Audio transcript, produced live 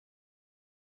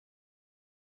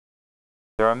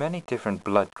There are many different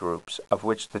blood groups, of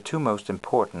which the two most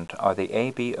important are the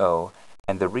ABO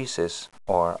and the Rhesus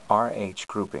or Rh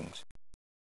groupings.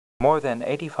 More than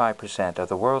 85% of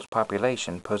the world's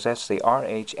population possess the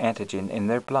Rh antigen in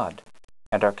their blood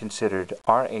and are considered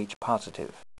Rh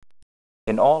positive.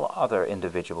 In all other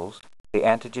individuals, the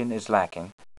antigen is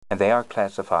lacking and they are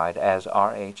classified as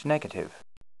Rh negative.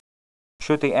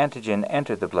 Should the antigen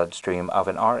enter the bloodstream of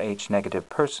an Rh negative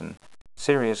person,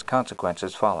 serious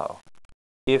consequences follow.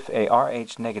 If a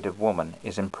Rh negative woman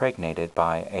is impregnated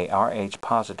by a Rh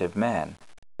positive man,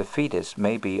 the fetus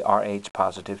may be Rh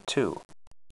positive too.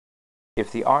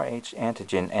 If the Rh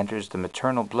antigen enters the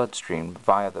maternal bloodstream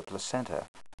via the placenta,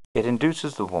 it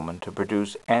induces the woman to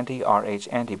produce anti-Rh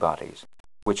antibodies,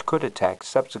 which could attack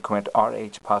subsequent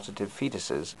Rh positive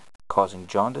fetuses, causing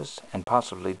jaundice and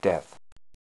possibly death.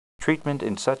 Treatment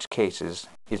in such cases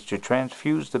is to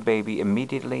transfuse the baby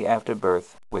immediately after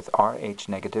birth with Rh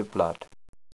negative blood.